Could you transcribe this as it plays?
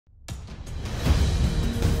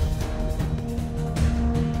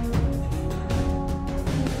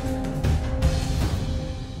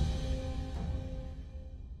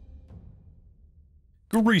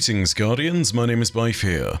Greetings, Guardians, my name is Bife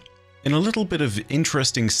here. In a little bit of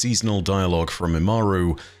interesting seasonal dialogue from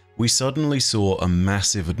Immaru, we suddenly saw a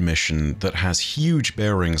massive admission that has huge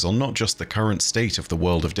bearings on not just the current state of the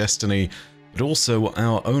world of Destiny, but also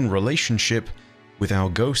our own relationship with our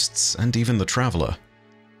ghosts and even the Traveler.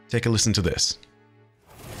 Take a listen to this.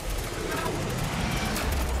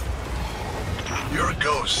 Your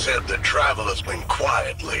ghost said the Traveler's been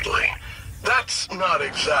quiet lately. That's not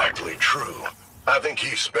exactly true. I think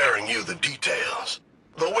he's sparing you the details.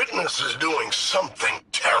 The witness is doing something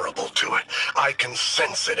terrible to it. I can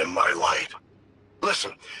sense it in my light.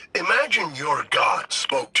 Listen, imagine your god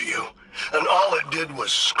spoke to you, and all it did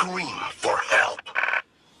was scream for help.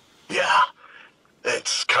 Yeah,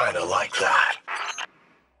 it's kinda like that.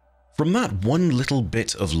 From that one little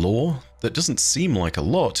bit of lore, that doesn't seem like a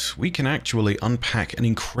lot, we can actually unpack an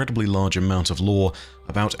incredibly large amount of lore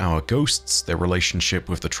about our ghosts, their relationship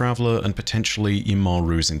with the Traveler, and potentially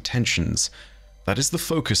Immaru's intentions. That is the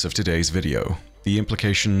focus of today's video, the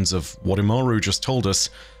implications of what Immaru just told us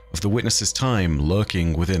of the witness's time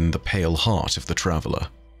lurking within the pale heart of the Traveler.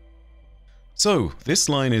 So, this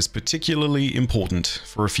line is particularly important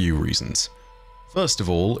for a few reasons. First of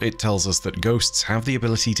all, it tells us that ghosts have the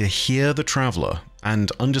ability to hear the Traveler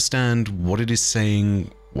and understand what it is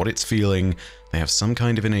saying, what it's feeling. They have some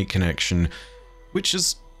kind of innate connection, which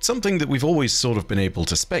is something that we've always sort of been able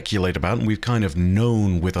to speculate about, and we've kind of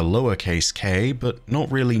known with a lowercase k, but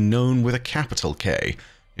not really known with a capital K,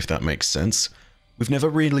 if that makes sense. We've never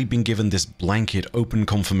really been given this blanket open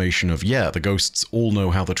confirmation of, yeah, the ghosts all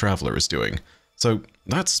know how the Traveler is doing. So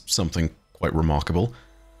that's something quite remarkable.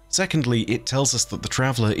 Secondly, it tells us that the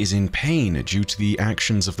Traveler is in pain due to the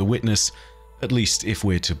actions of the witness, at least if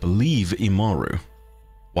we're to believe Immaru.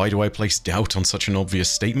 Why do I place doubt on such an obvious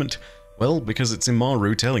statement? Well, because it's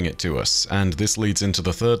Immaru telling it to us, and this leads into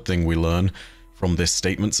the third thing we learn from this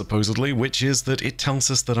statement supposedly, which is that it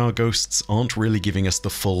tells us that our ghosts aren't really giving us the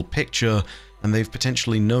full picture, and they've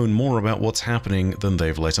potentially known more about what's happening than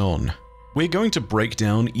they've let on. We're going to break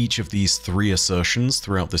down each of these three assertions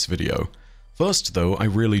throughout this video. First, though, I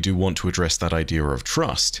really do want to address that idea of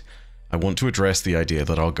trust. I want to address the idea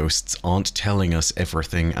that our ghosts aren't telling us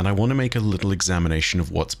everything, and I want to make a little examination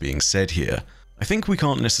of what's being said here. I think we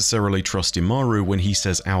can't necessarily trust Immaru when he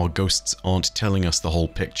says our ghosts aren't telling us the whole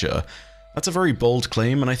picture. That's a very bold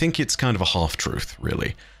claim, and I think it's kind of a half-truth,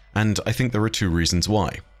 really. And I think there are two reasons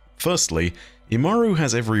why. Firstly, Immaru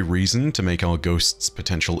has every reason to make our ghosts'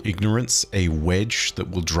 potential ignorance a wedge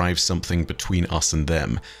that will drive something between us and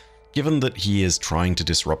them. Given that he is trying to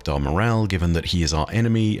disrupt our morale, given that he is our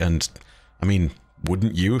enemy, and, I mean,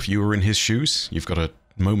 wouldn't you if you were in his shoes? You've got a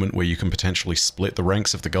moment where you can potentially split the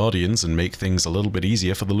ranks of the Guardians and make things a little bit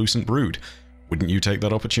easier for the Lucent Brood. Wouldn't you take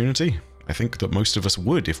that opportunity? I think that most of us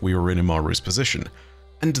would if we were in Immaru's position.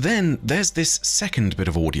 And then there's this second bit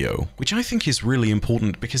of audio, which I think is really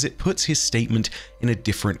important because it puts his statement in a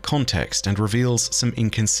different context and reveals some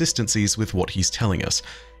inconsistencies with what he's telling us.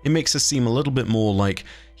 It makes us seem a little bit more like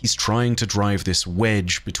he's trying to drive this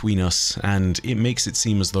wedge between us, and it makes it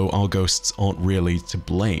seem as though our ghosts aren't really to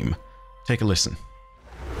blame. Take a listen.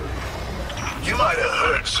 You might have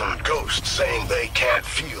heard some ghosts saying they can't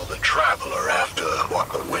feel the Traveler after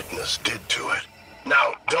what the witness did to it.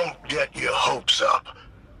 Now, don't get your hopes up.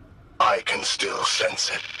 I can still sense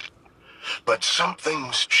it. But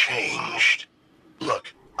something's changed.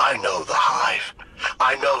 Look, I know the Hive.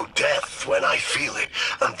 I know death when I feel it,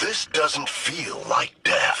 and this doesn't feel like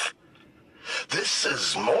death. This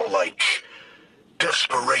is more like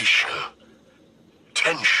desperation,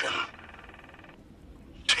 tension,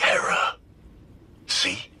 terror.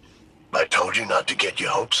 See? I told you not to get your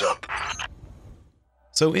hopes up.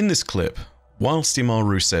 So in this clip, whilst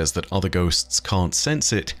Immaru says that other ghosts can't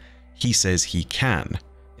sense it, he says he can.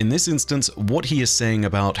 In this instance, what he is saying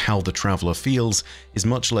about how the Traveler feels is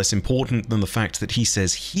much less important than the fact that he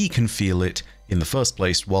says he can feel it in the first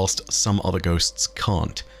place, whilst some other ghosts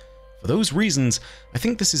can't. For those reasons, I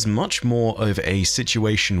think this is much more of a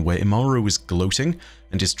situation where Immaru is gloating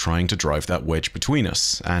and is trying to drive that wedge between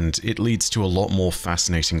us, and it leads to a lot more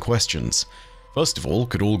fascinating questions. First of all,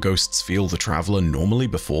 could all ghosts feel the Traveler normally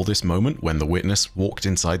before this moment when the witness walked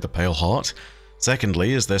inside the Pale Heart?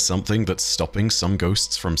 Secondly, is there something that's stopping some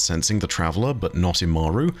ghosts from sensing the Traveler but not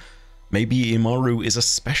Immaru? Maybe Immaru is a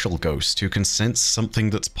special ghost who can sense something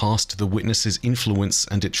that's past the witness's influence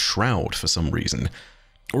and its shroud for some reason.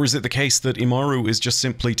 Or is it the case that Immaru is just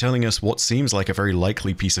simply telling us what seems like a very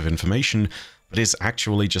likely piece of information, but is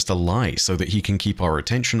actually just a lie so that he can keep our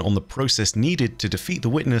attention on the process needed to defeat the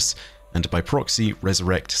witness and by proxy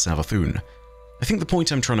resurrect Savathun? I think the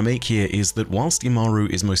point I'm trying to make here is that whilst Immaru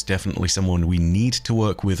is most definitely someone we need to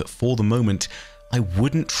work with for the moment, I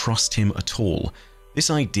wouldn't trust him at all. This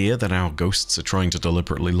idea that our ghosts are trying to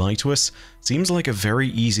deliberately lie to us seems like a very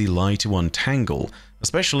easy lie to untangle,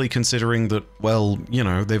 especially considering that, well, you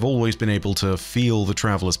know, they've always been able to feel the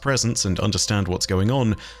Traveler's presence and understand what's going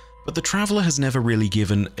on, but the Traveler has never really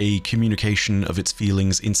given a communication of its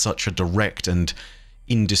feelings in such a direct and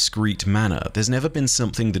indiscreet manner. There's never been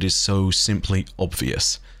something that is so simply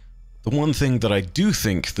obvious. The one thing that I do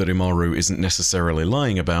think that Immaru isn't necessarily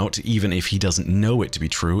lying about, even if he doesn't know it to be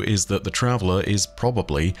true, is that the Traveler is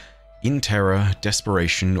probably in terror,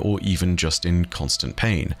 desperation, or even just in constant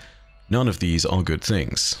pain. None of these are good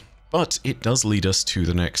things. But it does lead us to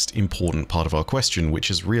the next important part of our question, which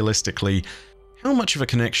is realistically, how much of a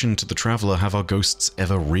connection to the Traveler have our ghosts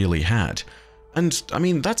ever really had? And, I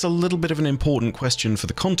mean, that's a little bit of an important question for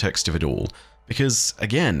the context of it all, because,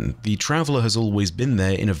 again, the Traveler has always been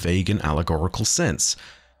there in a vague and allegorical sense.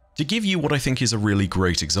 To give you what I think is a really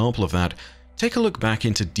great example of that, take a look back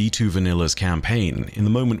into D2 Vanilla's campaign, in the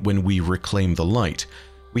moment when we reclaim the light.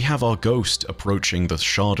 We have our ghost approaching the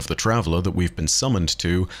shard of the Traveler that we've been summoned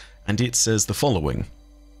to, and it says the following: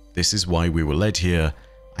 "This is why we were led here.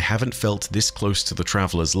 I haven't felt this close to the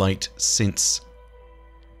Traveler's light since...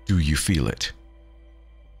 Do you feel it?"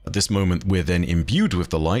 At this moment, we're then imbued with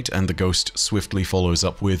the light, and the ghost swiftly follows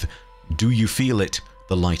up with, "Do you feel it?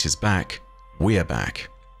 The light is back. We're back."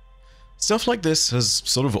 Stuff like this has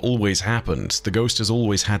sort of always happened. The ghost has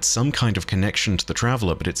always had some kind of connection to the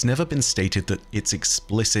Traveler, but it's never been stated that it's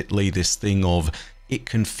explicitly this thing of it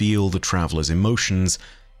can feel the Traveler's emotions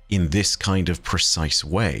in this kind of precise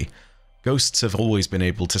way. Ghosts have always been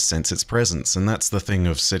able to sense its presence, and that's the thing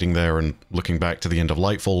of sitting there and looking back to the end of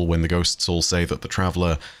Lightfall when the ghosts all say that the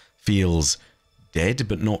Traveler feels dead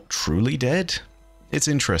but not truly dead. It's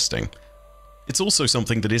interesting. It's also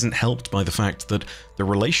something that isn't helped by the fact that the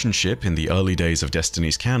relationship in the early days of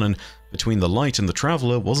Destiny's canon between the Light and the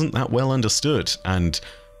Traveler wasn't that well understood, and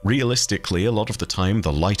realistically, a lot of the time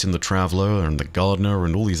the Light and the Traveler and the Gardener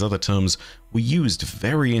and all these other terms were used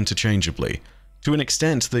very interchangeably, to an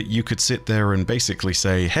extent that you could sit there and basically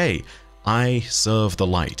say, "Hey, I serve the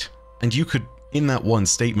Light," and you could, in that one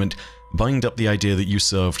statement, bind up the idea that you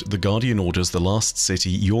served the Guardian Orders, the Last City,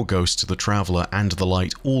 your ghost, the Traveler, and the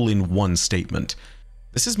Light all in one statement.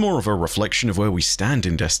 This is more of a reflection of where we stand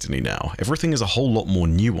in Destiny now. Everything is a whole lot more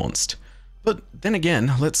nuanced. But then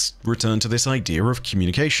again, let's return to this idea of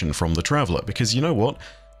communication from the Traveler, because you know what?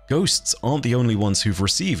 Ghosts aren't the only ones who've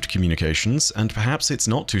received communications, and perhaps it's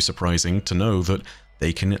not too surprising to know that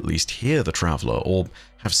they can at least hear the Traveler, or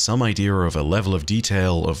have some idea of a level of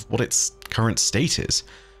detail of what its current state is.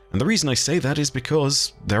 And the reason I say that is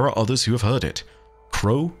because there are others who have heard it.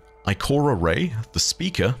 Crow, Ikora Ray, the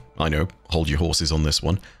Speaker, I know, hold your horses on this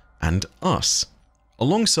one, and us.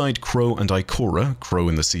 Alongside Crow and Ikora, Crow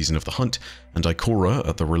in the Season of the Hunt, and Ikora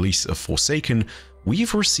at the release of Forsaken,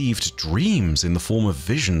 we've received dreams in the form of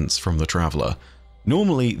visions from the Traveler.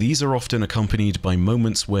 Normally, these are often accompanied by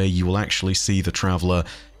moments where you will actually see the Traveler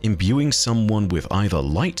imbuing someone with either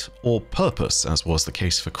light or purpose, as was the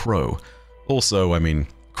case for Crow. Also, I mean,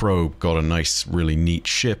 Crow got a nice, really neat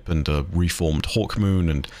ship and a reformed Hawkmoon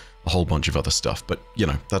and a whole bunch of other stuff, but, you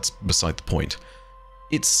know, that's beside the point.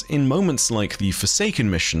 It's in moments like the Forsaken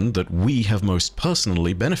mission that we have most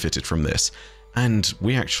personally benefited from this, and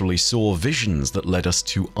we actually saw visions that led us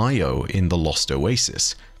to Io in the Lost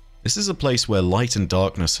Oasis. This is a place where light and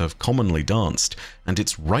darkness have commonly danced, and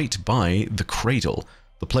it's right by the Cradle,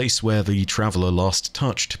 the place where the Traveler last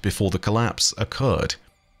touched before the collapse occurred.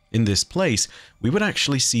 In this place, we would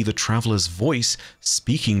actually see the Traveler's voice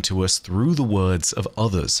speaking to us through the words of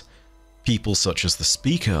others. People such as the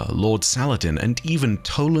Speaker, Lord Saladin, and even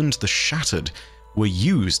Toland the Shattered were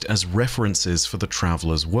used as references for the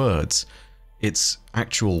Traveler's words. Its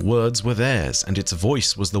actual words were theirs, and its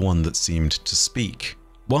voice was the one that seemed to speak.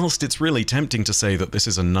 Whilst it's really tempting to say that this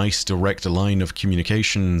is a nice direct line of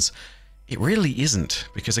communications, it really isn't,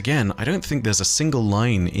 because again, I don't think there's a single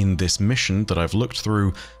line in this mission that I've looked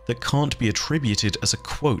through that can't be attributed as a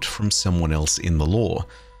quote from someone else in the lore.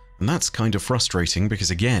 And that's kind of frustrating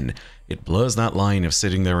because again, it blurs that line of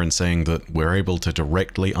sitting there and saying that we're able to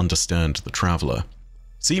directly understand the Traveler.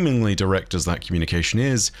 Seemingly direct as that communication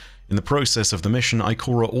is, in the process of the mission,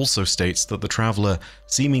 Ikora also states that the Traveler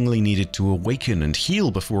seemingly needed to awaken and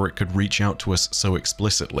heal before it could reach out to us so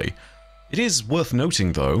explicitly. It is worth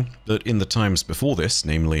noting, though, that in the times before this,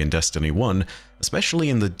 namely in Destiny 1, especially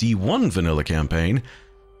in the D1 vanilla campaign,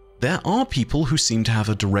 there are people who seem to have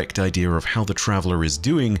a direct idea of how the Traveler is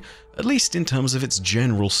doing, at least in terms of its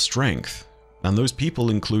general strength. And those people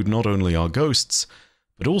include not only our ghosts,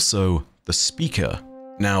 but also the speaker.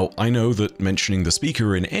 Now, I know that mentioning the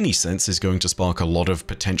speaker in any sense is going to spark a lot of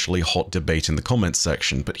potentially hot debate in the comments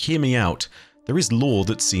section, but hear me out. There is lore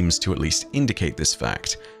that seems to at least indicate this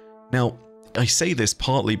fact. Now, I say this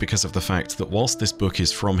partly because of the fact that whilst this book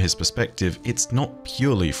is from his perspective, it's not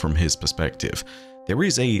purely from his perspective. There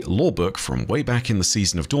is a lore book from way back in the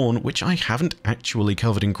Season of Dawn, which I haven't actually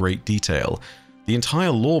covered in great detail. The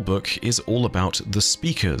entire lore book is all about the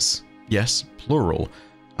speakers. Yes, plural.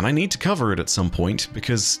 And I need to cover it at some point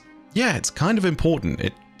because, yeah, it's kind of important.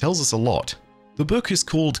 It tells us a lot. The book is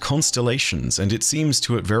called Constellations, and it seems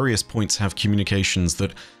to at various points have communications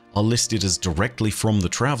that are listed as directly from the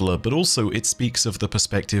Traveler, but also it speaks of the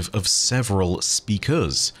perspective of several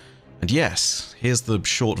speakers. And yes, here's the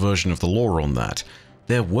short version of the lore on that.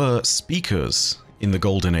 There were speakers in the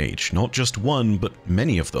Golden Age, not just one, but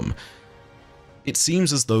many of them. It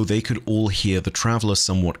seems as though they could all hear the Traveler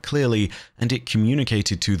somewhat clearly, and it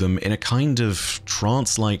communicated to them in a kind of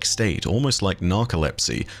trance-like state, almost like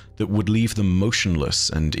narcolepsy, that would leave them motionless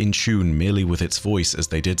and in tune merely with its voice as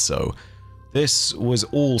they did so. This was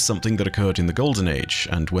all something that occurred in the Golden Age,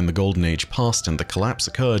 and when the Golden Age passed and the collapse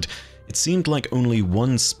occurred, it seemed like only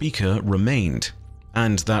one speaker remained.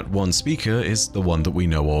 And that one speaker is the one that we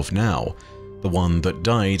know of now. The one that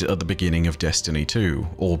died at the beginning of Destiny 2,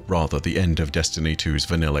 or rather the end of Destiny 2's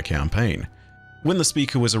vanilla campaign. When the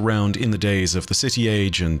speaker was around in the days of the City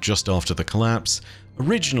Age and just after the collapse,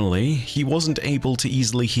 originally he wasn't able to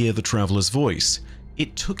easily hear the Traveler's voice.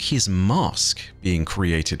 It took his mask being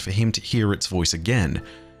created for him to hear its voice again,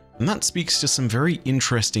 and that speaks to some very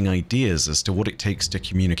interesting ideas as to what it takes to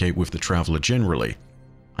communicate with the Traveler generally.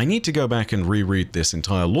 I need to go back and reread this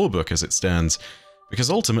entire lore book as it stands, because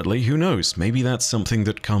ultimately, who knows, maybe that's something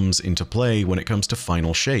that comes into play when it comes to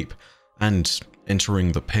final shape, and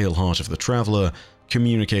entering the pale heart of the Traveler,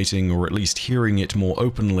 communicating or at least hearing it more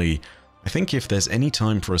openly. I think if there's any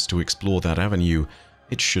time for us to explore that avenue,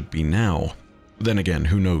 it should be now. Then again,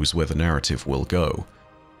 who knows where the narrative will go.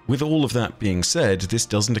 With all of that being said, this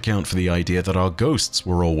doesn't account for the idea that our ghosts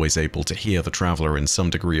were always able to hear the Traveler in some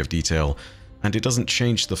degree of detail, and it doesn't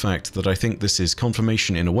change the fact that I think this is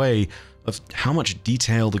confirmation in a way of how much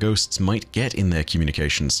detail the ghosts might get in their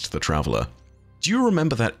communications to the Traveler. Do you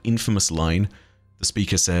remember that infamous line the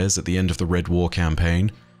speaker says at the end of the Red War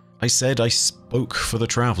campaign? I said I spoke for the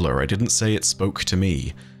Traveler, I didn't say it spoke to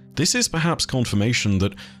me. This is perhaps confirmation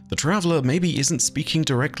that the Traveler maybe isn't speaking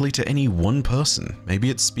directly to any one person.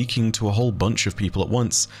 Maybe it's speaking to a whole bunch of people at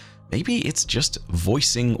once. Maybe it's just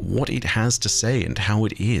voicing what it has to say and how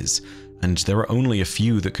it is, and there are only a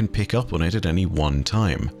few that can pick up on it at any one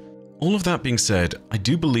time. All of that being said, I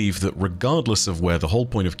do believe that regardless of where the whole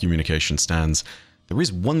point of communication stands, there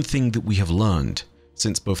is one thing that we have learned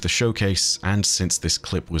since both the showcase and since this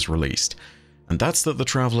clip was released, and that's that the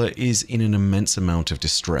Traveler is in an immense amount of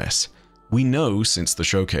distress. We know since the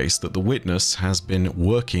showcase that the Witness has been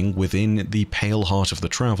working within the pale heart of the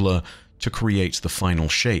Traveler to create the final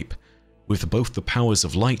shape. With both the powers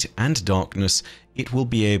of light and darkness, it will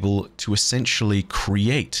be able to essentially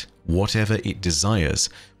create whatever it desires,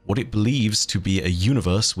 what it believes to be a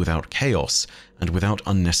universe without chaos and without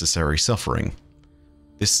unnecessary suffering.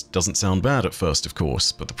 This doesn't sound bad at first, of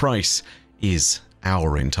course, but the price is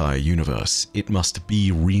our entire universe. It must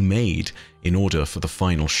be remade in order for the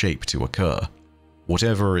final shape to occur.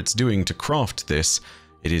 Whatever it's doing to craft this,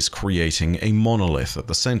 it is creating a monolith at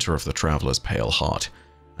the center of the Traveler's pale heart,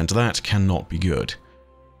 and that cannot be good.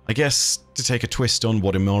 I guess, to take a twist on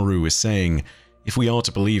what Immaru is saying, if we are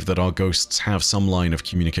to believe that our ghosts have some line of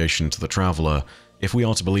communication to the Traveler, if we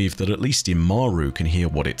are to believe that at least Immaru can hear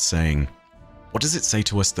what it's saying, what does it say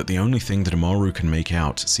to us that the only thing that Immaru can make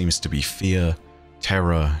out seems to be fear,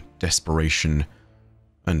 terror, desperation,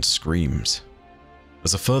 and screams?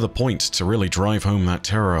 As a further point to really drive home that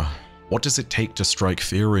terror, what does it take to strike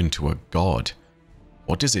fear into a god?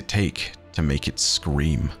 What does it take to make it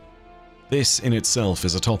scream? This in itself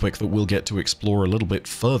is a topic that we'll get to explore a little bit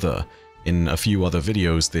further in a few other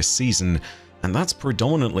videos this season, and that's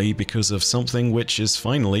predominantly because of something which is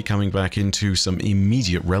finally coming back into some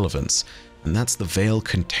immediate relevance, and that's the Veil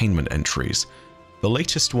containment entries. The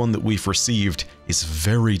latest one that we've received is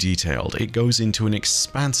very detailed. It goes into an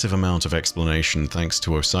expansive amount of explanation thanks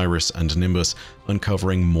to Osiris and Nimbus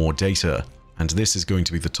uncovering more data, and this is going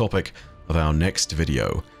to be the topic of our next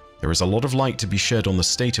video. There is a lot of light to be shed on the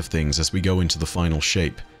state of things as we go into the final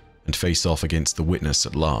shape and face off against the Witness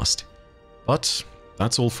at last. But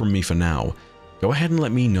that's all from me for now. Go ahead and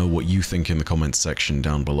let me know what you think in the comments section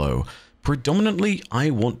down below. Predominantly,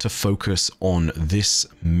 I want to focus on this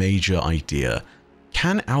major idea.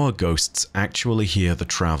 can our ghosts actually hear the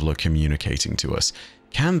Traveler communicating to us?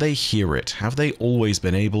 Can they hear it? Have they always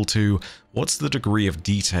been able to? What's the degree of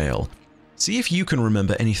detail? See if you can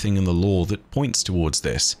remember anything in the lore that points towards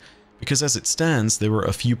this, because as it stands, there are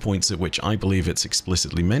a few points at which I believe it's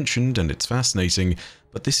explicitly mentioned and it's fascinating,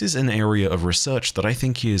 but this is an area of research that I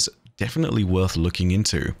think is definitely worth looking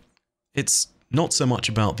into. It's not so much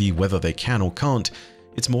about the whether they can or can't,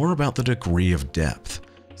 it's more about the degree of depth.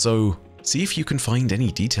 So see if you can find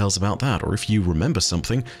any details about that, or if you remember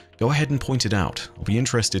something, go ahead and point it out. I'll be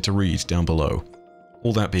interested to read down below.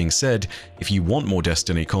 All that being said, if you want more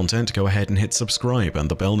Destiny content, go ahead and hit subscribe and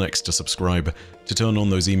the bell next to subscribe to turn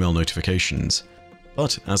on those email notifications.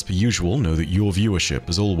 But as per usual, know that your viewership,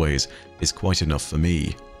 as always, is quite enough for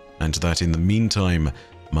me, and that in the meantime,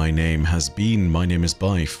 my name is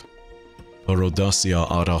Bife. Per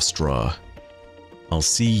Audacia ad Astra. I'll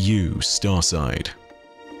see you, Starside.